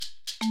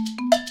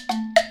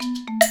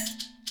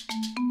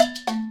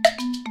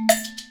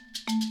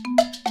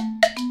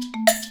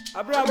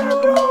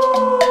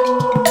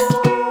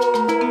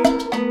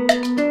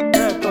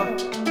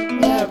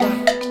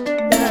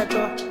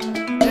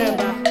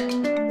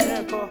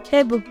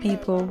Hey book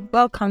people,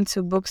 welcome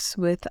to Books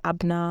with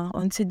Abena.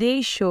 On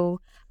today's show,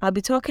 I'll be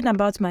talking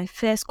about my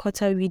first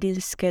quarter reading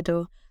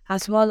schedule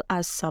as well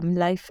as some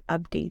life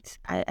updates.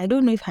 I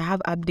don't know if I have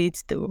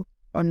updates though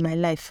on my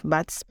life,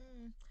 but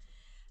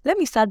let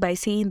me start by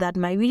saying that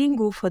my reading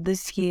goal for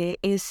this year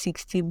is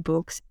 60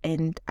 books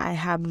and I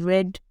have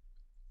read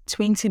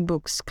 20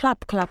 books.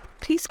 Clap,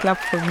 please clap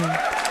for me.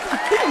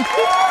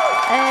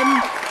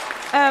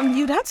 And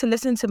you'd have to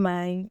listen to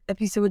my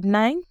episode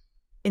 9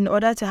 in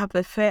order to have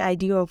a fair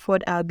idea of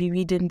what I'll be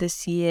reading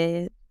this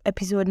year.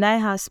 Episode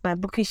 9 has my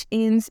bookish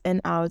ins and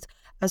outs,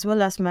 as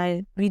well as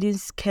my reading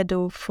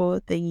schedule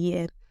for the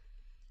year.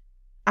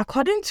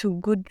 According to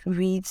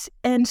Goodreads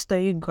and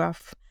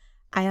Storygraph,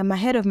 I am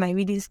ahead of my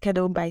reading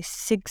schedule by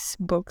 6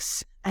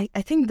 books. I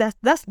think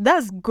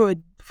that's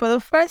good. For the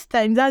first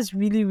time, that's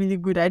really, really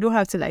good. I don't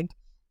have to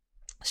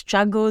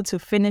struggle to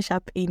finish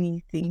up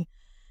anything.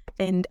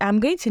 And I'm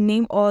going to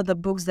name all the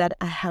books that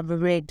I have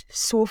read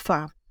so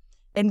far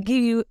and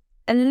give you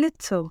a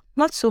little,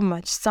 not so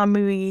much,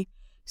 summary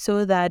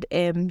so that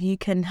you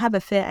can have a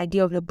fair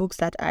idea of the books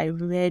that I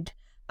read.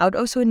 I would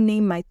also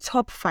name my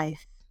top 5.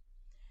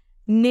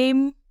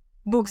 Name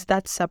books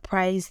that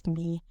surprised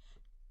me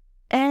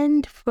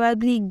and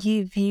probably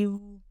give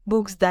you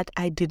books that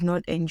I did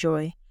not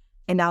enjoy.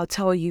 And I'll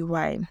tell you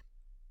why.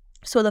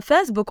 So the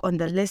first book on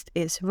the list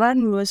is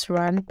Run, Rose,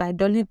 Run by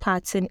Dolly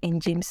Parton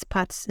and James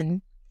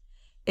Patterson.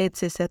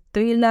 It is a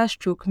thriller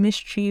stroke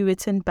mystery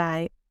written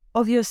by,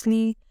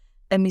 obviously,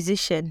 a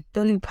musician,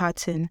 Dolly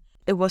Parton.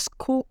 It was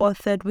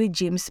co-authored with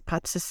James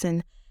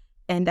Patterson,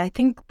 and I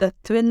think the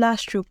thriller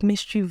stroke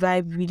mystery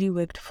vibe really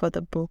worked for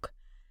the book.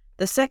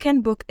 The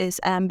second book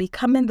is I Am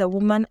Becoming the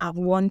Woman I've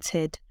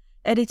Wanted,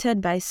 edited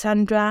by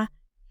Sandra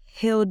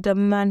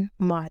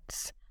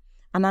Martz,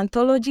 an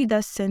anthology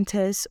that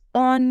centers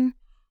on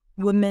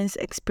women's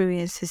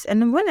experiences.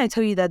 And when I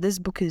tell you that this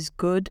book is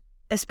good,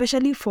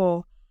 especially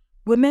for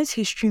Women's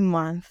History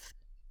Month,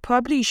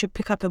 probably you should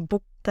pick up a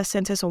book that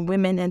centers on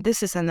women, and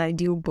this is an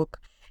ideal book.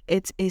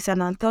 It is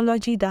an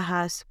anthology that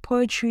has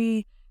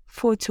poetry,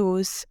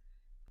 photos,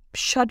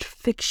 short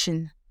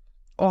fiction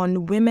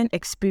on women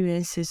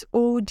experiences,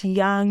 old,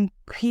 young,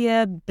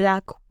 queer,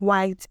 black,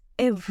 white,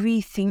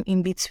 everything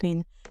in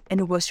between. And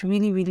it was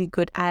really, really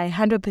good. I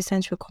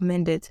 100%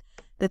 recommend it.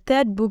 The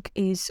third book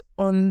is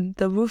On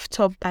the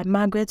Rooftop by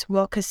Margret,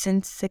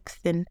 Wilkerson,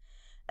 Sexton.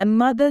 A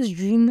mother's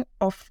dream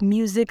of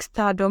music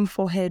stardom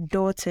for her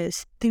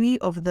daughters, 3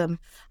 of them.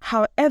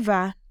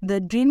 However, the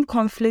dream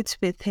conflicts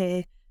with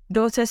her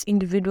daughter's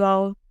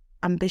individual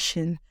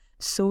ambition.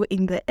 So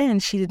in the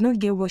end, she did not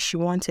get what she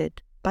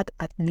wanted, but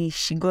at least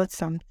she got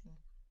something.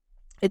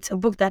 It's a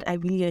book that I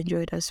really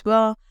enjoyed as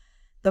well.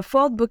 The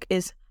fourth book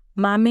is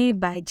Maame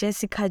by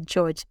Jessica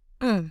George.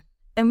 And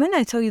when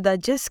I tell you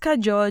that Jessica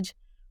George,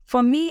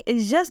 for me,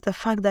 it's just the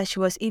fact that she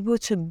was able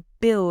to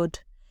build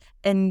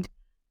and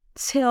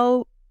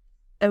tell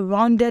a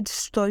rounded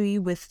story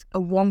with a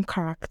warm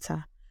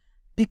character.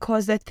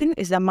 Because the thing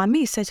is that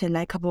Maame is such a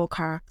likable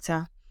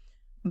character.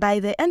 By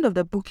the end of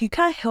the book, you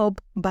can't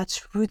help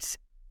but root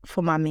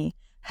for Maame.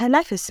 Her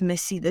life is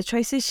messy. The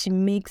choices she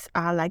makes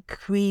are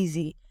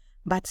crazy.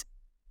 But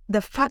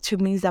the fact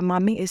remains that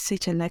Maame is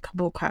such a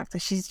likable character.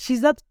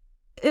 She's not.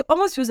 It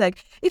almost feels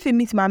like if you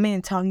meet Maame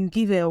in town, you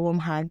give her a warm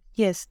hug.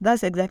 Yes,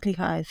 that's exactly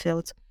how I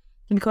felt.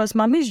 Because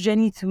Mame's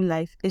journey through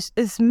life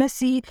is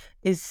messy,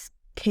 is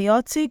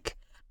chaotic,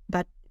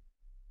 but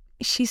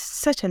she's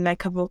such a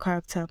likable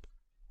character.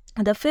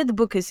 And the fifth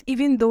book is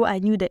Even Though I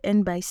Knew the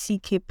End by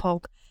C.K.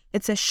 Polk.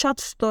 It's a short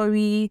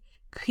story,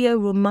 queer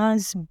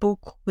romance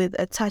book with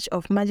a touch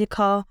of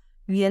magical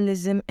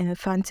realism and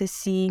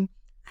fantasy.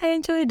 I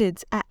enjoyed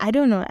it. I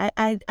don't know.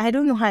 I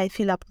don't know how I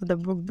feel about the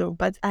book though,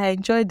 but I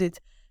enjoyed it.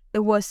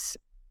 It was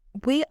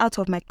way out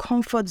of my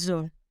comfort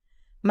zone.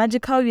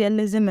 Magical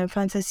realism and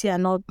fantasy are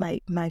not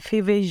my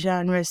favorite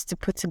genres to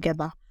put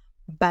together,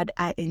 but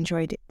I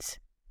enjoyed it.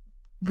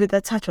 With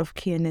a touch of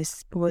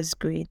queerness, it was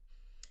great.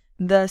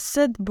 The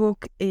third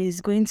book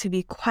is going to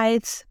be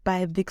Quiet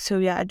by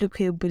Victoria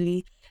Adukwei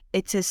Bulley.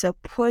 It is a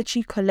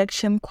poetry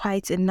collection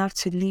quite enough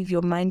to leave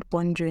your mind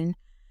wandering.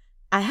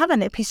 I have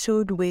an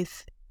episode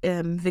with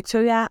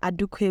Victoria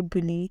Adukwei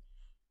Bulley,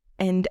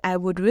 and I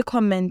would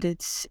recommend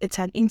it. It's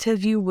an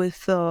interview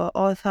with the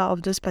author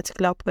of this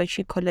particular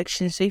poetry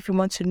collection. So if you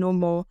want to know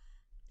more,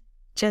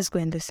 just go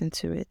and listen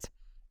to it.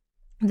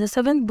 The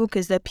 7th book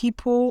is The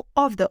People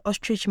of the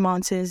Oshrich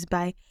Mountains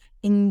by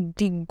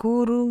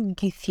Ndirangu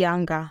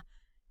Githiaga.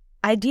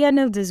 I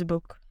DNF'd this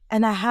book,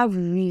 and I have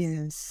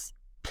reasons.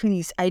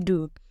 Please, I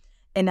do.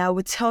 And I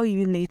will tell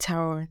you later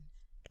on.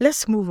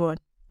 Let's move on.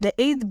 The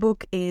 8th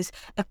book is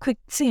A Quick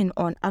Ting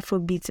on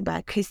Afrobeats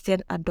by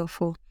Kristian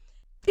Adofo.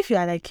 If you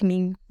are like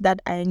me,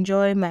 that I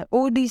enjoy my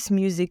oldies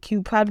music,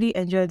 you probably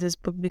enjoy this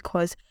book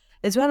because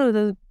it's one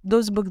of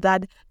those books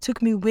that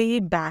took me way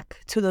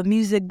back to the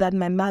music that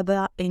my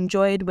mother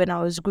enjoyed when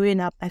I was growing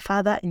up, my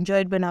father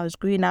enjoyed when I was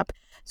growing up.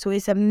 So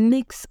it's a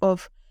mix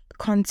of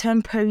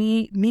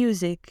contemporary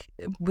music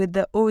with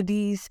the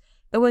oldies.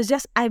 It was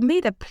just, I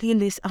made a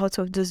playlist out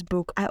of this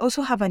book. I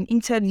also have an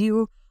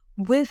interview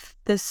with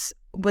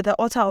the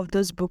author of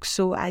this book,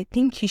 so I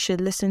think you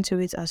should listen to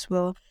it as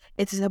well.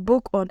 It is a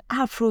book on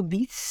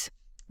Afrobeats,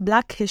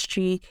 Black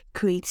history,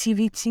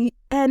 creativity,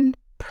 and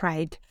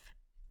pride.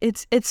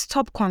 It's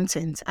top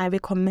content. I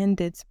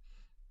recommend it.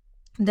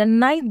 The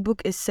ninth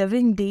book is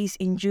 7 Days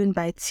in June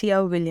by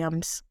T.L.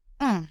 Williams.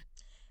 And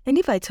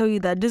if I tell you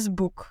that this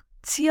book,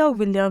 T.L.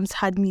 Williams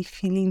had me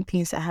feeling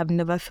things I have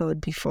never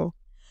felt before.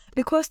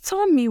 Because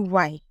tell me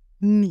why.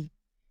 Me.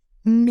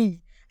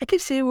 I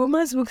keep saying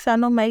romance books are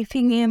not my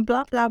thing and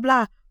blah, blah,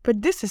 blah.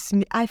 But this is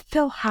me. I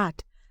fell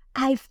hard.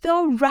 I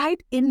fell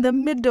right in the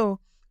middle.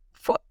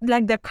 For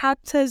like the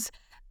characters,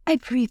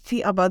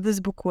 everything about this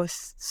book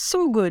was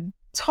so good.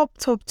 Top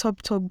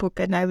book,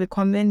 and I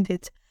recommend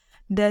it.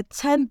 The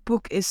 10th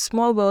book is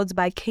Small Worlds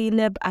by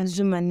Caleb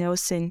Azumah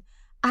Nelson.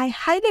 I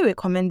highly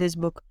recommend this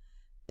book.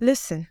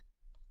 Listen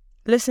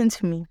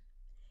to me.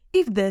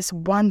 If there's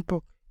one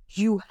book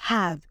you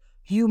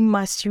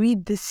must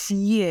read this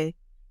year,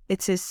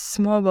 it is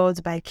Small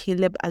Worlds by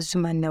Caleb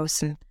Azumah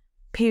Nelson.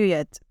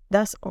 Period.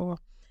 That's all.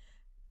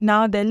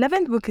 Now, the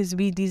 11th book is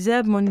We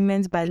Deserve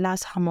Monuments by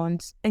Lars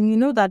Hammonds. And you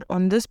know that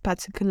on this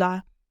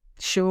particular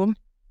show,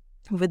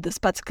 with this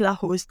particular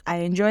host, I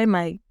enjoy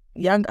my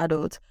young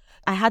adult.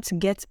 I had to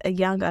get a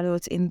young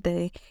adult in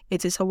there.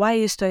 It is a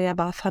YA story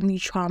about family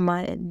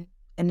trauma and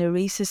a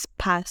racist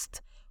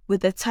past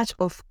with a touch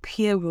of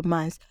queer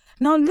romance.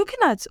 Now, looking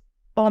at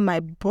all my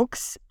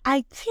books,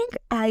 I think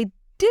I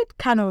did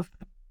kind of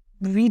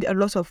read a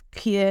lot of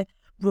queer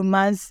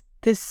romance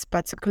this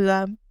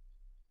particular.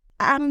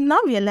 I'm now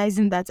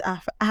realizing that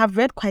I have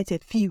read quite a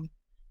few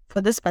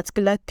for this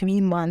particular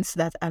 3 months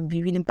that I've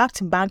been reading back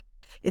to back.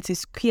 It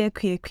is queer.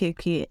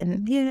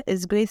 And yeah,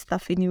 it's great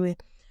stuff anyway.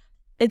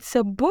 It's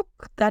a book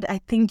that I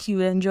think you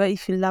will enjoy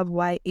if you love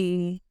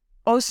YA.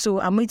 Also,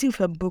 I'm waiting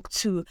for book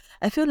 2.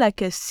 I feel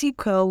like a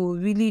sequel will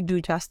really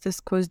do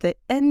justice because the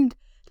end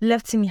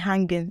left me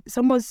hanging.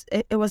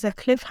 It was a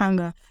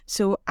cliffhanger,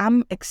 so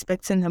I'm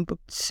expecting a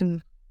book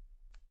 2.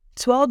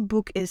 12th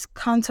book is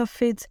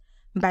Counterfeit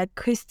by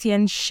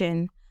Kristian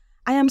Chen.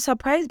 I am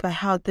surprised by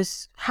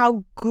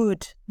how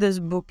good this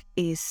book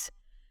is,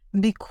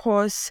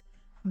 because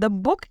the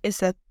book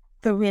is a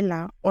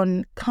thriller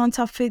on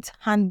counterfeit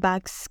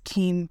handbag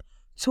scheme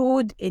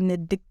told in a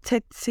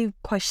detective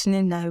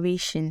questioning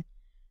narration.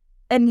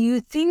 And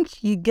you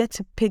think you get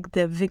to pick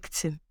the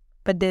victim,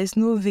 but there's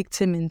no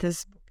victim in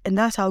this book. And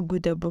that's how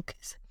good the book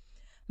is.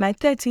 My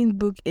 13th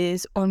book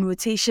is On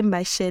Rotation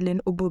by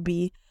Shirlene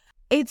Obuobi.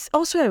 It's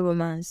also a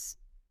romance.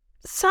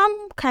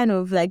 Some kind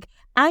of like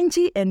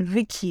Angie and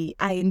Vicky.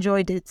 I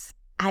enjoyed it.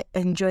 I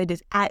enjoyed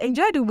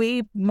it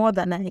way more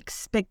than I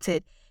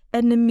expected.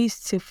 Enemies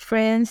to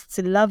friends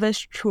to lovers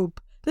trope.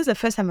 This is the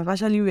first time I've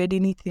actually read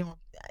anything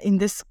in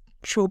this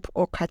trope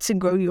or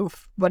category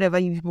of whatever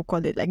you people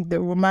call it, like the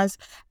romance.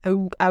 I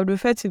would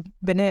refer to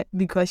Bene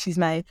because she's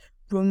my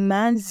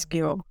romance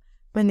girl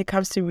when it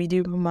comes to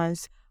reading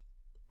romance.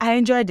 I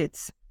enjoyed it.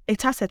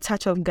 It has a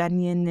touch of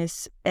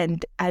Ghanaianness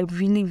and I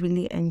really,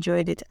 really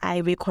enjoyed it.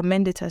 I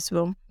recommend it as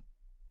well.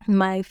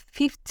 My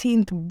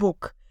 15th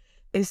book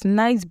is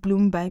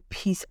Nightbloom by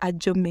Peace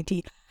Adzo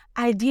Medie.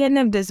 I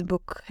DNF'd this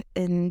book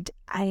and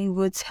I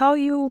will tell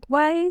you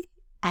why,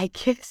 I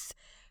guess.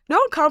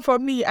 Don't come for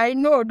me. I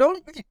know.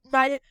 Don't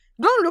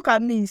look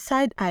at me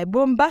side eye.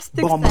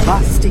 Bombastic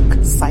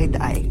side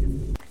eye.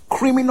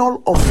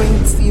 Criminal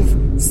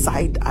offensive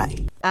side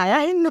eye.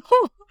 I know.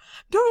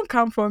 Don't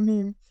come for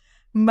me.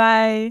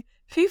 My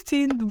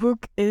 15th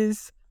book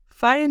is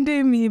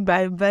Finding Me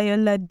by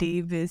Viola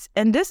Davis.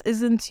 And this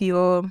isn't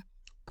your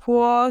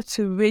poor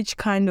to rich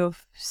kind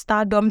of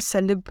stardom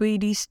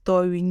celebrity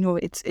story. No,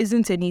 it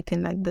isn't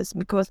anything like this,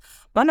 because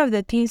one of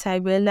the things I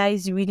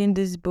realized reading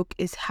this book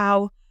is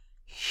how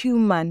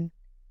human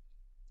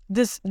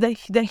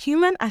the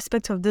human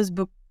aspect of this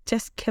book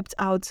just kept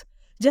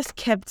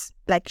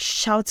like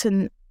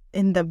shouting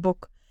in the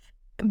book,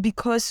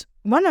 because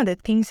one of the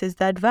things is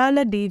that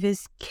Viola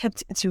Davis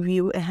kept it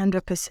real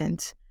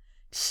 100%.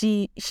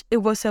 It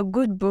was a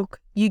good book.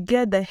 You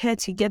get the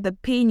hurt, you get the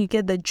pain, you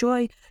get the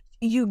joy,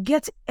 you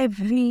get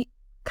every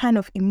kind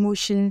of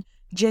emotion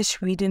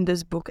just reading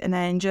this book, and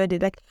I enjoyed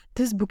it. Like,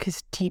 this book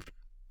is deep.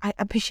 I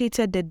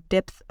appreciated the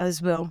depth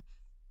as well.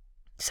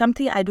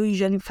 Something I don't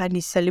usually find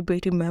is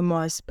celebrating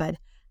memoirs, but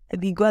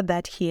we got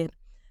that here.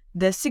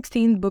 The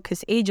 16th book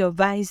is Age of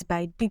Vice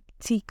by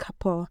Deepti.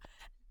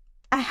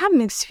 I have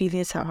mixed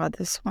feelings about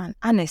this one,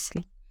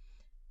 honestly.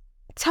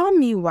 Tell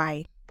me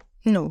why.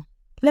 No,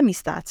 let me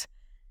start.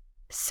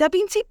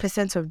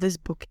 70% of this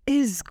book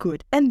is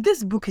good, and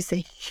this book is a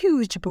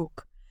huge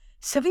book.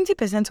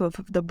 70% of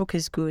the book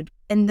is good,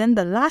 and then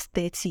the last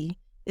 30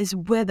 is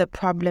where the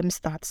problem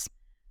starts.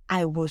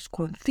 I was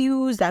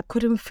confused. I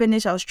couldn't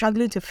finish. I was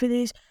struggling to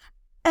finish.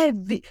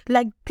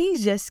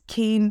 Things just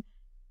came.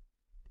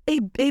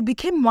 It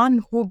became one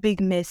whole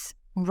big mess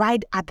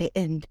right at the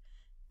end.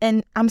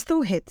 And I'm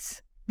still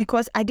hit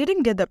because I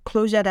didn't get the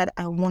closure that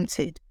I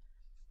wanted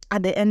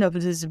at the end of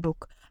this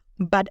book.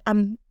 But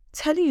I'm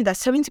telling you that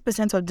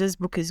 70% of this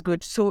book is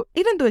good. So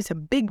even though it's a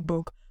big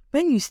book,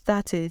 when you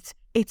start it,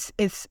 it's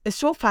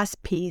so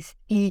fast paced.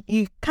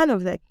 You kind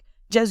of like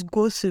just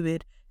go through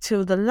it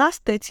till the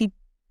last 30%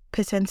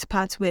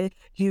 part where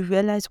you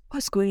realize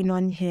what's going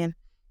on here.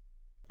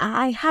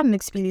 I have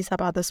mixed feelings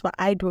about this, but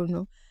I don't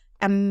know.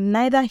 I'm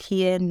neither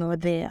here nor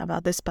there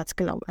about this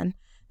particular one.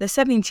 The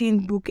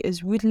 17th book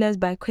is Ruthless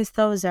by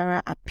Crystal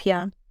Zara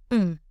Appiah.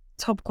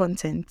 Top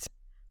content.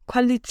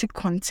 Quality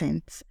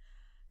content.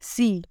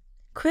 See,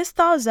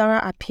 Crystal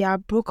Zara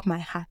Appiah broke my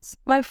heart,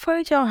 my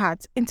fragile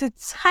heart, into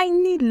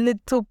tiny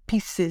little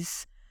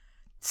pieces.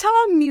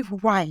 Tell me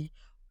why.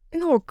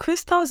 No,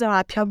 Crystal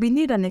Zara Appiah, we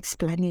need an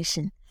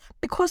explanation.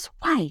 Because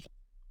why?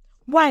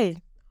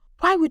 Why?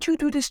 Why would you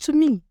do this to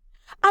me?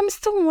 I'm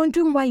still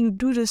wondering why you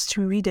do this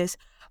to readers.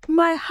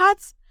 My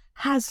heart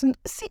has...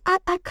 See,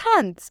 I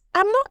can't.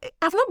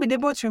 I've not been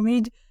able to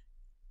read.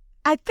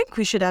 I think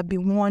we should have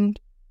been warned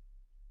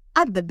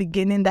at the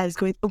beginning that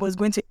it was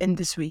going to end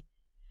this way.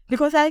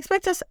 Because I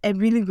expected a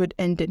really good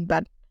ending,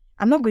 but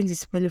I'm not going to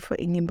spoil it for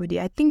anybody.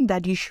 I think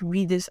that you should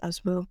read this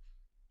as well.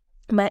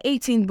 My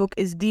 18th book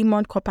is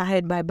Demon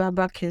Copperhead by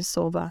Barbara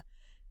Kingsolver.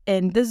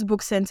 And this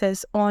book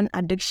centers on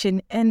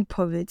addiction and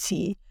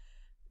poverty.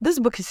 This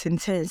book is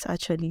intense,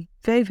 actually.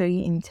 Very,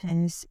 very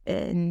intense.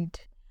 And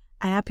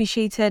I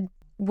appreciated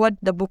what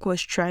the book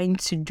was trying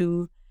to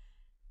do.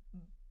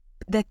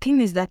 The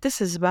thing is that this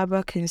is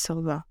Barbara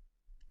Kingsolver.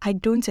 I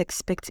don't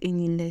expect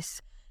any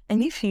less.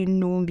 And if you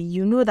know me,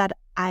 you know that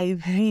I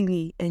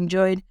really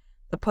enjoyed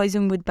The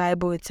Poisonwood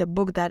Bible. It's a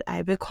book that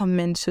I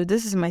recommend. So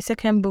this is my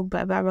second book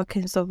by Barbara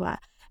Kingsolver.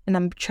 And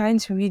I'm trying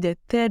to read the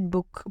third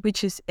book,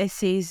 which is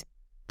essays,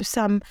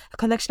 a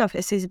collection of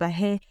essays by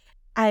her.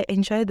 I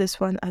enjoyed this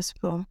one as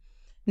well.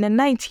 The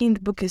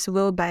 19th book is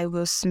Will by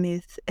Will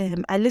Smith.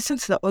 I listened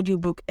to the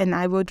audiobook, and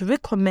I would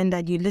recommend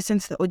that you listen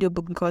to the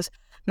audiobook because,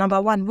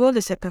 number one, Will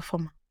is a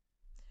performer.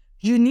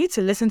 You need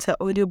to listen to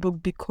the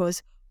audiobook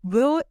because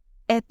Will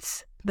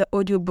ate the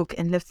audiobook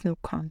and left no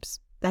crumbs.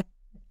 That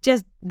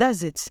just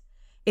does it.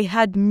 It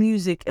had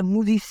music and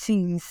movie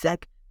scenes,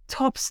 like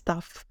top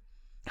stuff.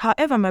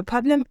 However, my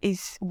problem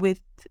is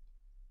with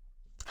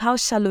how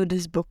shallow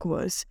this book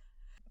was.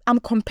 I'm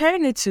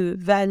comparing it to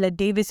Viola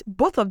Davis.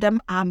 Both of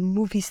them are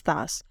movie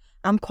stars.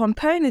 I'm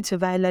comparing it to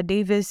Viola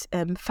Davis,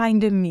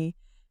 Finding Me.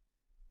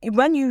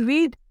 When you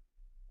read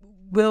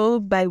Will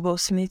by Will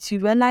Smith, you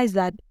realize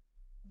that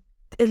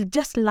it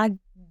just lacked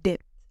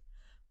depth.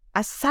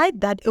 Aside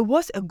that, it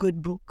was a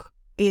good book.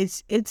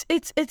 It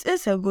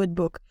is a good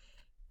book.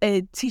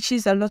 It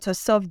teaches a lot of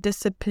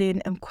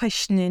self-discipline and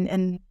questioning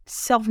and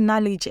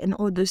self-knowledge and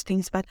all those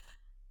things. But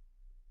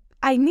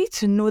I need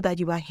to know that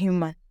you are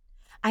human.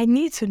 I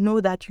need to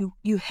know that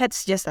you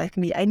hurt just like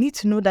me. I need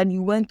to know that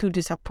you went through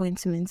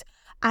disappointments.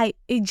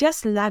 It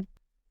just lacked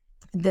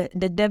the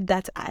depth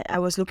that I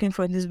was looking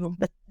for in this book.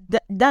 But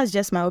that's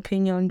just my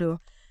opinion, though.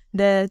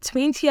 The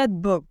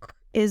 20th book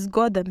is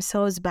God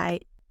Themselves by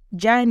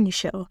Jan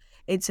Nichelle.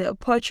 It's a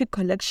poetry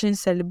collection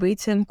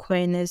celebrating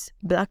queerness,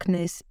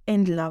 blackness,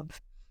 and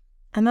love.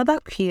 Another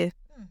queer.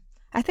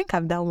 I think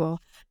I've done well.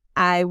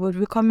 I would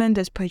recommend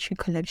this poetry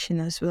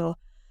collection as well.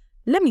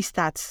 Let me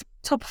start.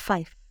 Top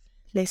 5.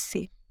 Let's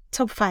see.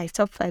 Top 5.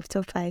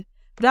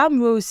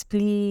 Drum rolls,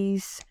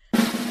 please.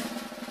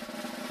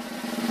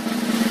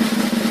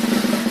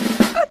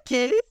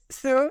 Okay,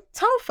 so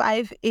top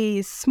 5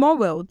 is Small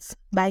Worlds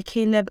by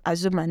Caleb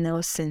Azumah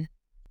Nelson.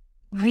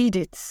 Read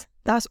it.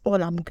 That's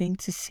all I'm going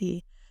to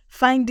say.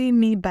 Finding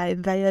Me by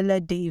Viola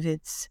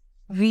Davis.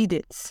 Read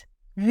it.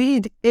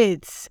 Read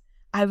it.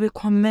 I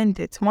recommend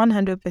it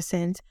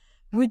 100%.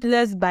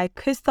 Ruthless by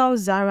Crystal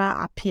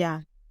Zara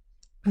Appiah.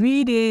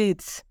 Read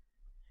it.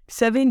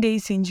 7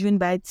 Days in June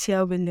by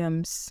Tia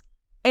Williams.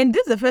 And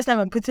this is the first time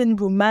I'm putting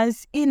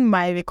romance in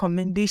my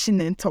recommendation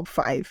in top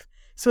 5.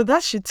 So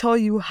that should tell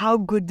you how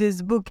good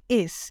this book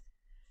is.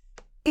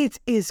 It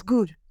is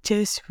good.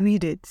 Just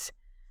read it.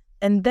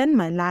 And then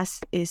my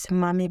last is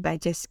Maame by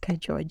Jessica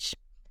George.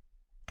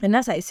 And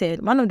as I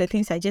said, one of the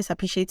things I just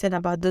appreciated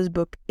about this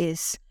book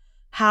is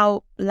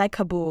how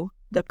likable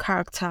the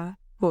character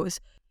was.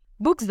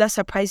 Books that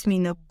surprised me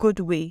in a good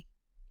way.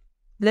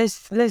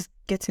 Let's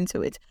get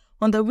into it.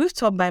 On the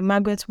Rooftop by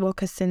Margret,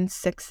 Wilkerson,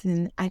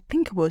 Sexton, I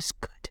think it was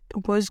good.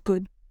 It was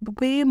good.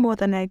 Way more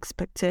than I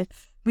expected.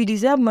 We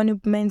Deserve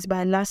Monuments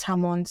by Lars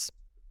Hammonds.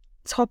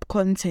 Top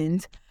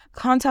content.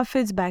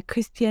 Counterfeit by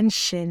Kristian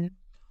Chen.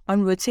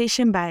 On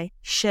Rotation by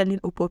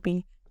Shirlene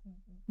Obuobi.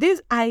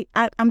 This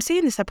I'm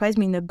saying it surprised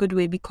me in a good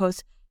way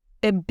because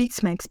it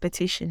beats my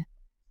expectation.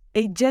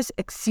 It just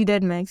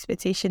exceeded my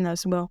expectation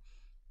as well.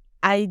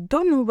 I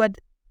don't know what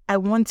I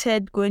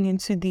wanted going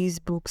into these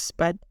books,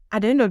 but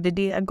at the end of the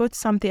day, I got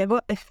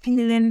a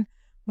feeling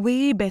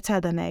way better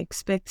than I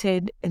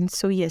expected. And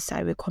so, yes,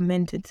 I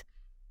recommend it.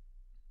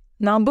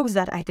 Now, books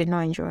that I did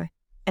not enjoy.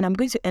 And I'm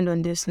going to end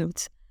on this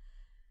note.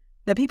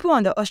 The People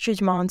on the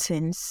Oshrich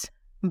Mountains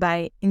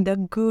by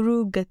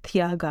Ndirangu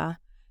Githiaga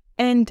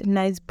and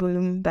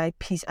Nightbloom by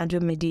Peace Adjo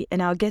Medie.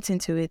 And I'll get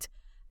into it.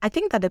 I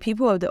think that the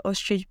people of the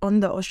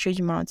Oshrich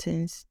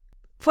Mountains,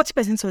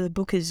 40% of the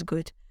book is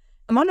good.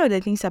 And one of the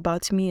things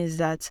about me is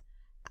that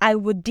I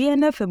would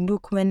DNF a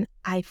book when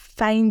I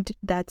find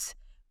that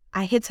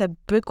I hit a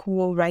brick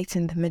wall right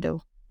in the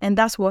middle. And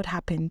that's what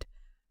happened.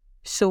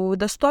 So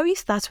the story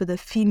starts with a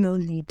female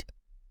lead,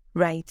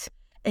 right?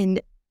 And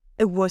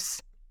it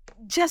was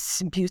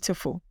just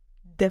beautiful.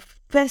 The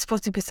first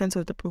 40%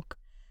 of the book.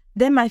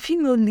 Then my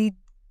female lead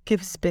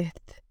gives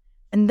birth.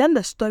 And then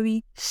the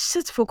story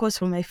shifts focus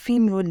from my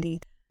female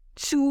lead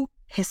to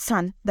her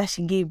son that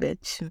she gave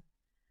birth to.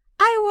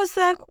 I was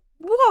like,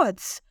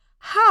 what?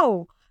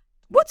 How?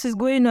 What is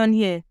going on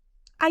here?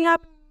 I am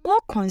more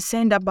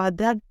concerned about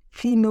that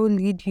female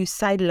lead you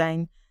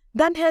sideline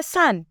than her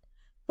son.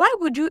 Why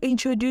would you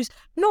introduce?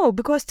 No,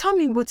 because tell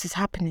me what is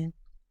happening.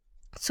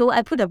 So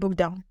I put the book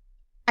down.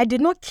 I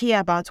did not care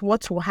about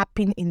what will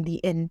happen in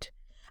the end.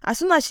 As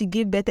soon as she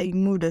gave birth and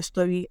moved the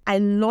story, I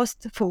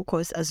lost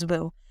focus as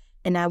well.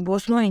 And I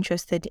was not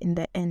interested in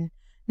the end.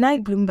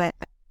 Nightbloom by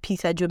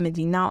Peter Joe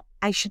Medie. Now,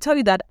 I should tell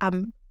you that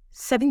I'm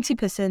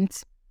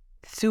 70%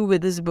 through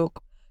with this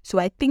book. So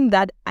I think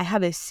that I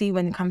have a say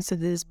when it comes to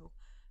this book.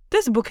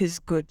 This book is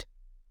good.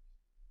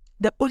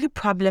 The only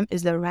problem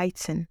is the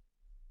writing.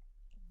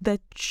 The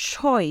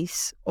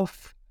choice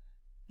of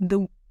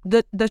the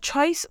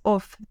choice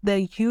of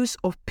the use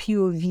of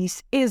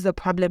POVs is the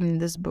problem in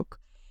this book.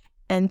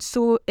 And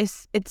so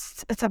it's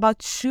about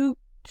two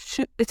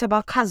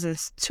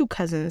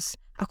cousins,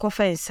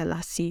 Akofa and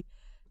Selassie.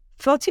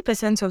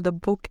 40% of the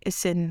book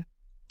is in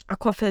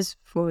Akofa's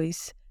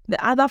voice.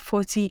 The other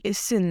 40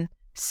 is in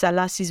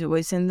Selassie's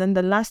voice, and then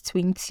the last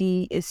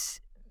 20 is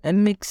a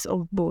mix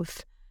of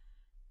both.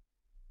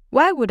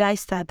 Why would I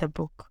start the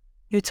book?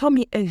 You tell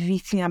me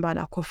everything about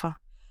Akofa.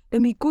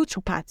 Then we go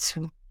to part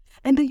 2.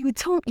 And then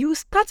you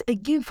start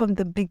again from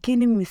the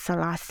beginning with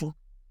Selassie.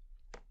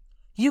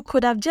 You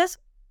could have just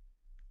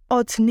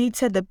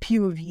alternated the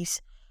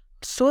POVs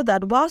so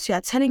that whilst you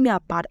are telling me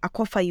about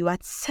Akofa, you are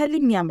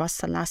telling me about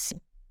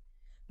Selassie.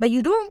 But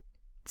you don't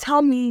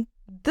tell me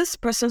this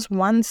person's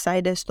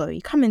one-sided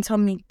story. Come and tell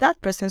me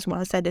that person's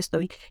one-sided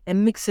story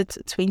and mix it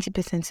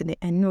 20% in it.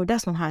 And no,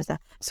 that's not how it's done.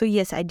 So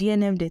yes, I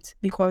DNF'd it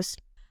because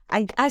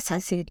as I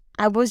said,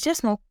 I was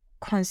just not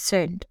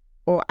concerned,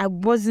 or I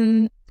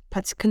wasn't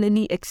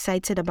particularly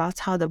excited about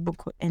how the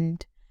book would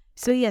end.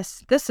 So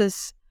yes, this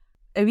is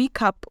a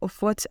recap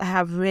of what I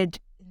have read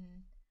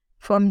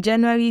from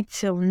January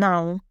till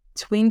now,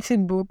 20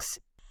 books.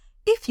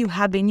 If you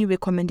have any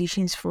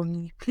recommendations for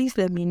me, please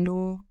let me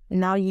know.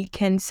 Now you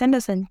can send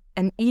us an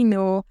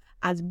email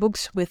at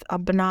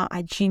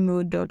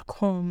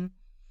bookswithabena@gmail.com.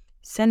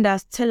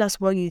 Tell us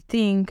what you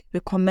think,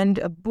 recommend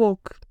a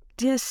book.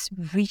 Just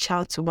reach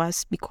out to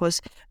us because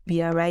we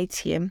are right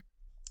here.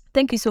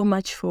 Thank you so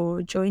much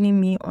for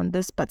joining me on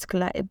this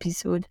particular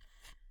episode.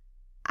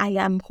 I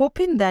am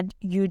hoping that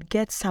you'd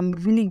get some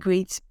really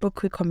great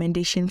book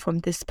recommendation from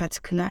this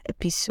particular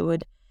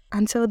episode.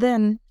 Until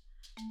then,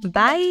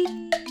 bye.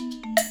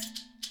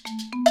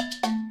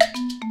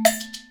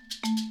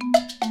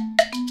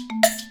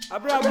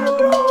 Abra,